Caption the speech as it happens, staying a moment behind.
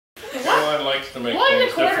Everyone likes to make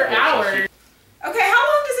 1¼ hour. Okay, how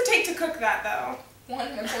long does it take to cook that though?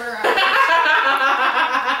 1¼ hour.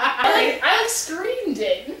 I screamed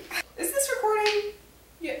it. Is this recording?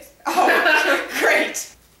 Yes. Oh,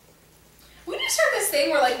 great. We need to start this thing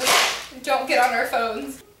where like we don't get on our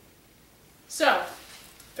phones. So,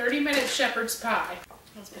 30-minute shepherd's pie.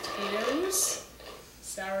 That's potatoes,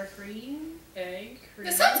 sour cream, egg, cream.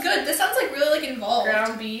 This sounds good. This sounds like really like involved.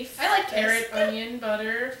 Ground beef. I like this. Carrot, onion,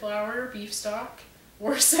 butter, flour, beef stock,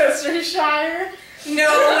 Worcestershire. No Hey, we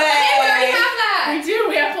already way. have that. We do.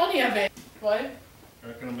 We have plenty of it. What?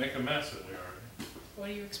 They're gonna make a mess of it already. What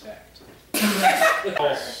do you expect?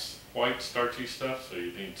 All white starchy stuff, so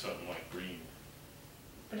you need something like green.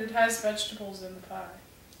 But it has vegetables in the pie.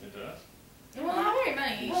 It does? Well, not very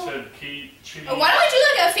many. You said cheese. Oh, why don't we do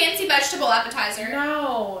like a fancy vegetable appetizer?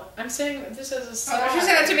 No, I'm saying that this as a Oh, side. you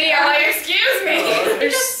said that to me. I'm like, excuse me.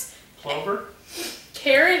 There's Clover?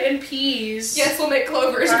 carrot and peas. Yes, we'll make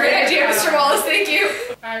clovers. All Great right. idea, Mr. Wallace. Thank you.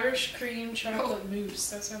 Irish cream chocolate mousse.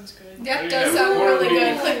 That sounds good. That Yeah, does sound more really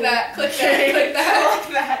good. meat. Click that. Click Okay. that. Click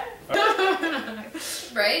that. I like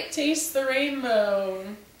that. Right? Taste the rainbow.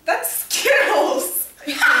 That's Skittles.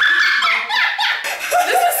 This is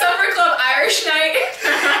Summer Club Irish night.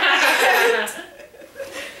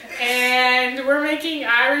 And we're making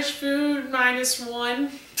Irish food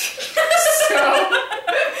 -1.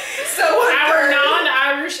 So our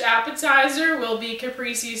non-Irish appetizer will be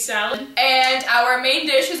caprese salad. And our main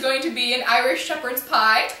dish is going to be an Irish shepherd's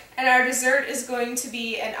pie. And our dessert is going to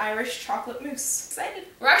be an Irish chocolate mousse. Excited.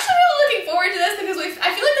 We're actually really looking forward to this because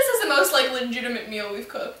I feel like this is the most like legitimate meal we've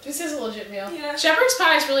cooked. This is a legit meal. Yeah. Shepherd's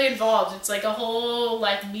pie is really involved. It's like a whole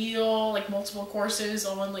like meal, like multiple courses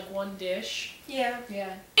on like one dish. Yeah.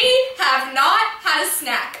 Yeah. We have not had a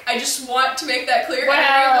snack. I just want to make that clear. Wow.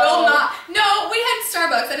 And we will not. No, we had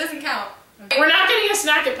Starbucks. That doesn't count. We're not getting a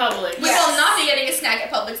snack at Publix. We will not be getting a snack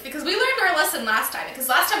at Publix because we learned our lesson last time. Because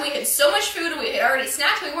last time we had so much food and we had already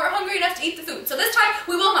snacked, we weren't hungry enough to eat the food. So this time,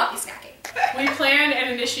 we will not be snacking. We plan and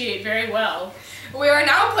initiate very well. We are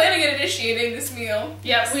now planning and initiating this meal.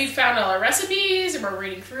 Yeah, we found all our recipes and we're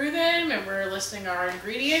reading through them and we're listing our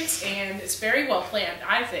ingredients and it's very well planned,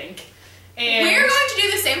 I think. And We're going to do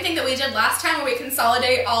the same thing that we did last time where we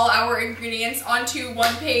consolidate all our ingredients onto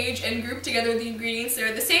one page and group together the ingredients that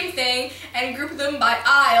are the same thing and group them by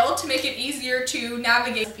aisle to make it easier to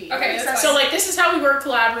navigate. Okay, that's so fine. like this is how we work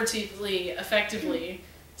collaboratively, effectively.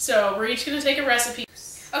 So we're each going to take a recipe.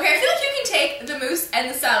 Okay, I feel like you can take the mousse and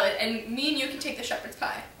the salad and me and you can take the shepherd's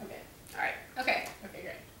pie. Okay. Alright. Okay. Okay,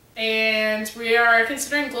 great. And we are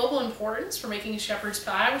considering global importance for making shepherd's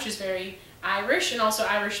pie, which is very Irish, and also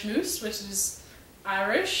Irish mousse, which is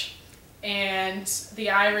Irish. And the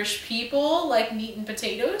Irish people like meat and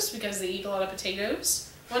potatoes because they eat a lot of potatoes.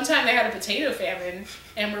 One time they had a potato famine,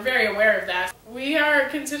 and we're very aware of that. We are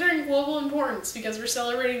considering global importance because we're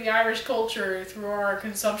celebrating the Irish culture through our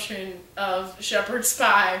consumption of shepherd's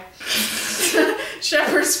pie.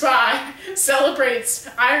 Shepherd's pie celebrates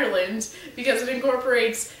Ireland because it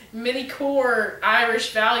incorporates many core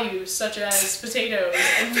Irish values such as potatoes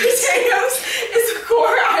and meat. Potatoes is a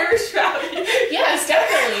core Irish value. Yes,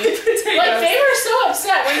 definitely. Potatoes. Like they were so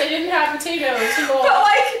upset when they didn't have potatoes. Well, But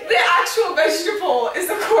like the actual vegetable is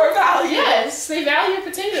a core value. yes, they value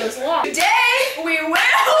potatoes a lot. Today we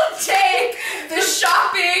will take the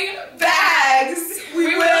shopping bags.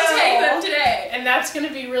 We will take them today. And that's going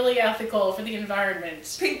to be really ethical for the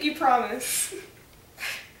environment. Pinky promise.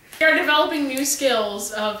 We are developing new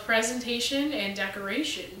skills of presentation and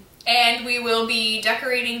decoration. And we will be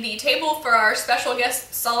decorating the table for our special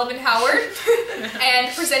guest Sullivan Howard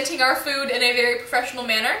and presenting our food in a very professional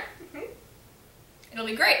manner. It'll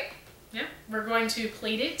be great. Yeah, we're going to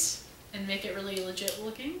plate it and make it really legit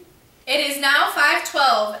looking. It is now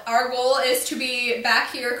 5:12. Our goal is to be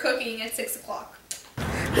back here cooking at 6 o'clock.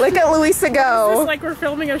 Look at Louisa go. It's like we're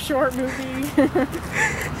filming a short movie.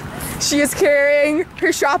 She is carrying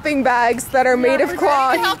her shopping bags that are made of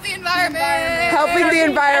cloth. Help the environment. Helping the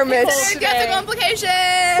environment. Ethical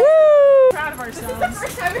implications. Woo! Proud of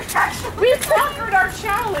ourselves. We conquered our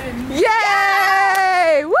challenge.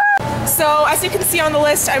 Yay! Woo! So as you can see on the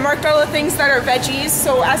list, I marked all the things that are veggies.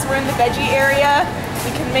 So as we're in the veggie area, we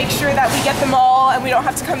can make sure that we get them all and we don't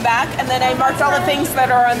have to come back. And then I marked all the things that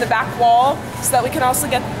are on the back wall so that we can also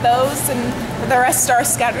get those, and the rest are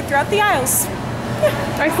scattered throughout the aisles.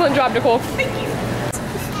 Excellent job, Nicole. Thank you.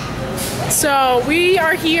 So we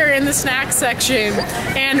are here in the snack section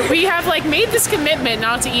and we have like made this commitment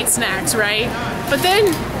not to eat snacks, right? But then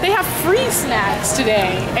they have free snacks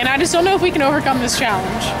today and I just don't know if we can overcome this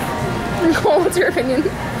challenge. Nicole, what's your opinion?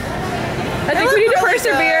 I think we need to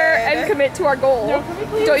persevere and commit to our goal. No, can we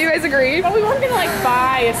please? Don't you guys agree? But we weren't gonna like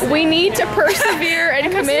buy a snack. We need to persevere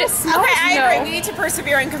and commit. Okay, I agree. We need to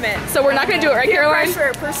persevere and commit. So we're not gonna do it, right, Caroline?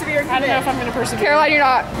 Pressure, persevere and I commit. don't know if I'm gonna persevere. Caroline, you're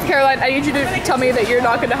not. Caroline, I need you to tell me that you're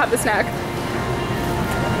not gonna have the snack.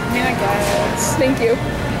 I mean, I guess. Thank you.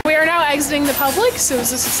 We are now exiting the Publix. It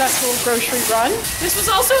was a successful grocery run. This was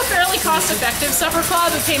also a fairly cost-effective supper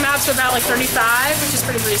club. It came out to about like $35, which is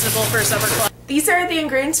pretty reasonable for a supper club. These are the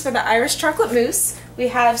ingredients for the Irish chocolate mousse. We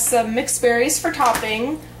have some mixed berries for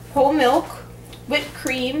topping, whole milk, whipped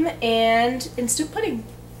cream, and instant pudding.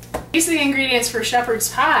 These are the ingredients for shepherd's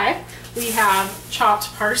pie. We have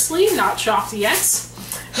chopped parsley, not chopped yet.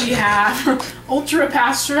 We have ultra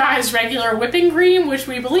pasteurized regular whipping cream, which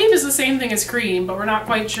we believe is the same thing as cream, but we're not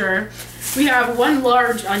quite sure. We have 1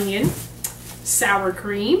 large onion, sour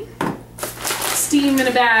cream, steam in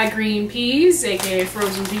a bag green peas, aka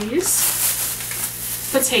frozen peas,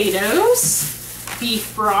 potatoes,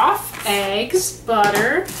 beef broth, eggs,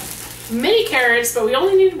 butter, mini carrots, but we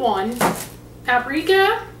only need 1,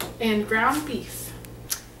 paprika, and ground beef.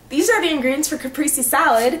 These are the ingredients for caprese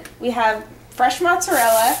salad. We have fresh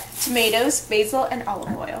mozzarella, tomatoes, basil, and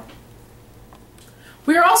olive oil.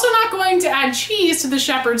 We are also not going to add cheese to the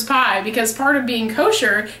shepherd's pie because part of being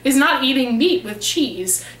kosher is not eating meat with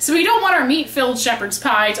cheese. So we don't want our meat-filled shepherd's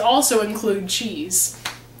pie to also include cheese.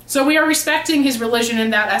 So we are respecting his religion in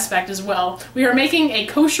that aspect as well. We are making a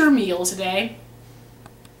kosher meal today.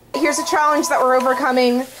 Here's a challenge that we're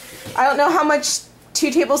overcoming. I don't know how much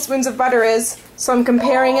 2 tablespoons of butter is, so I'm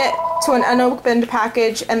comparing it to an unopened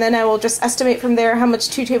package, and then I will just estimate from there how much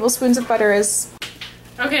 2 tablespoons of butter is.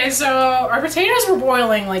 Okay, so our potatoes were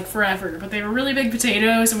boiling like forever, but they were really big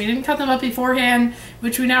potatoes and we didn't cut them up beforehand,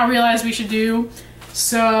 which we now realize we should do.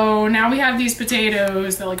 So now we have these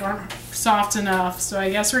potatoes that like aren't soft enough, so I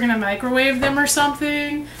guess we're gonna microwave them or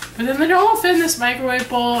something. But then they don't fit in this microwave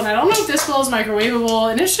bowl, and I don't know if this bowl is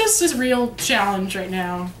microwavable, and it's just a real challenge right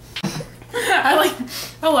now.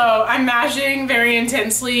 Hello, I'm mashing very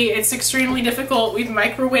intensely. It's extremely difficult. We've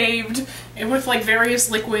microwaved it with like various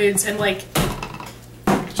liquids and like,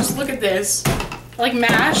 just look at this. I like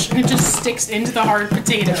mash and it just sticks into the hard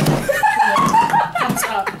potato. Like, comes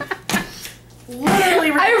up.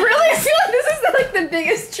 Literally. I really feel like this is like the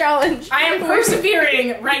biggest challenge. I am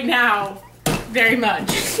persevering right now. Very much.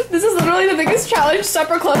 This is literally the biggest challenge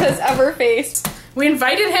Supper Club has ever faced. We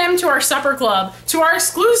invited him to our supper club, to our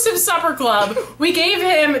exclusive supper club. We gave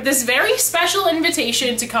him this very special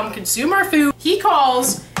invitation to come consume our food. He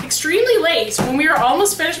calls extremely late when we are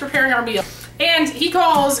almost finished preparing our meal. And he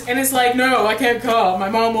calls and is like, no, I can't come. My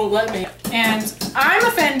mom won't let me. And I'm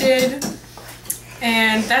offended.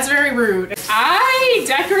 And that's very rude. I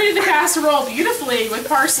decorated the casserole beautifully with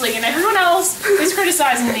parsley, and everyone else is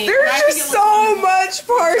criticizing me. There's just so much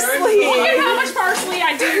parsley! Look at how much parsley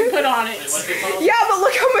I didn't put on it. Yeah, but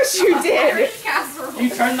look how much you did! Irish casserole.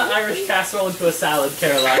 You turned the Irish casserole into a salad,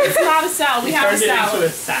 Caroline. It's not a salad, we have a Turned it into salad. a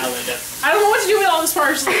salad. I don't know what to do with all this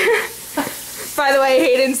parsley. By the way,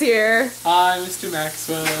 Hayden's here. Hi, Mr.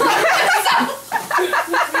 Maxwell.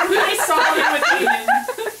 I saw it with Hayden.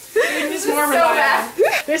 Hayden is more reliable.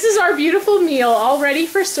 This is our beautiful meal, all ready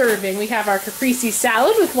for serving. We have our caprese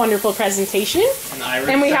salad with wonderful presentation. An Irish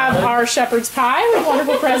And we have salad. our shepherd's pie with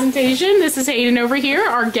wonderful presentation. This is Hayden over here,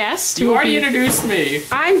 our guest. You already introduced me.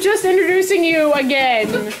 I'm just introducing you again.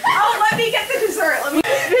 Oh, let me get the dessert.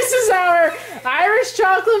 This is our Irish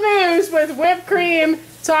chocolate mousse with whipped cream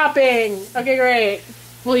topping. Okay, great.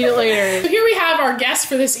 We'll eat it later. So here we have our guest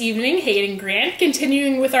for this evening, Hayden Grant,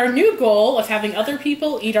 continuing with our new goal of having other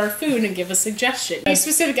people eat our food and give us suggestions. Any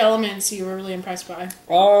specific elements you were really impressed by?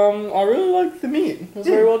 I really liked the meat. It was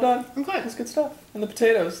very well done. I'm glad. It was good stuff. And the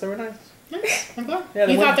potatoes, they were nice. Nice. I'm glad. Yeah,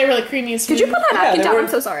 they You weren't- thought they were like creamy and smooth? Did you put that Yeah, napkin they down? were- I'm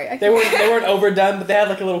so sorry. They weren't overdone, but they had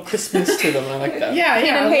like a little crispness to them, and I like that. Yeah, a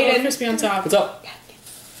little Hayden. crispy on top. What's up?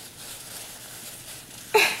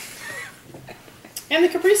 And the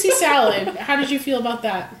caprese salad, how did you feel about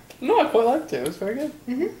that? No, I quite liked it. It was very good.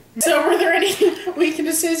 So were there any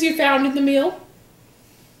weaknesses you found in the meal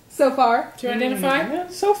So far. to identify? Yeah,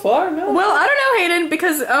 so far, no. Well, I don't know, Hayden,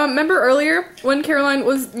 because remember earlier when Caroline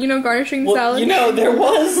was, garnishing the Well, salad? you know, there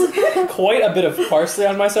was quite a bit of parsley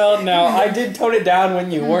on my salad. Now, I did tone it down when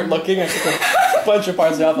you weren't looking. I took a bunch of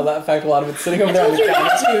parsley off, but in fact, a lot of it's sitting over there on the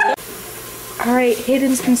counter. Alright,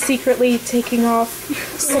 Hayden's been secretly taking off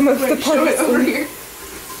some of the parsley. Over here.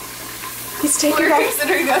 He's taking We're off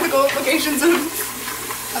considering the ethical implications of,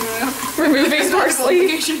 I don't know, removing ethical parsley,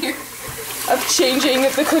 implication here. of changing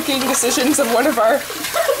the cooking decisions of one of our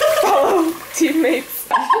fellow teammates.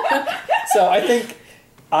 So I think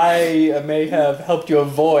I may have helped you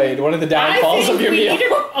avoid one of the downfalls of your we meal.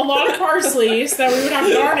 needed a lot of parsley so that we would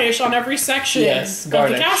have garnish on every section Yes, of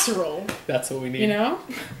garnish. the casserole. That's what we need. You know?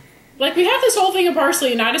 Like, we have this whole thing of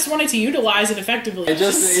parsley, and I just wanted to utilize it effectively. I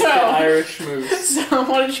just ate the Irish mousse. So,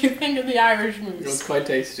 what did you think of the Irish It was mousse? quite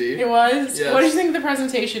tasty. It was? Yes. What did you think of the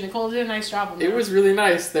presentation? Nicole did a nice job on that. It was really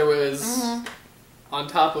nice. There was on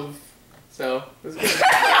top of, so it was good.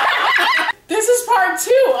 This is part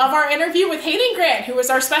 2 of our interview with Hayden Grant, who was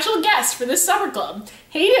our special guest for this summer club.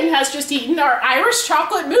 Hayden has just eaten our Irish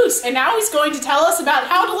chocolate mousse, and now he's going to tell us about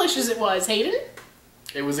how delicious it was. Hayden?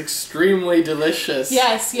 It was extremely delicious.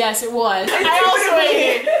 Yes, it was. I also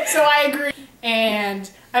ate it, so I agree.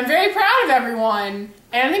 And I'm very proud of everyone,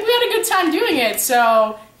 and I think we had a good time doing it,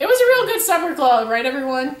 so it was a real good summer club, right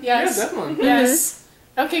everyone? Yes? Yeah, definitely. Yes.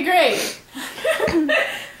 Okay, great.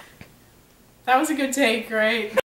 That was a good take, right?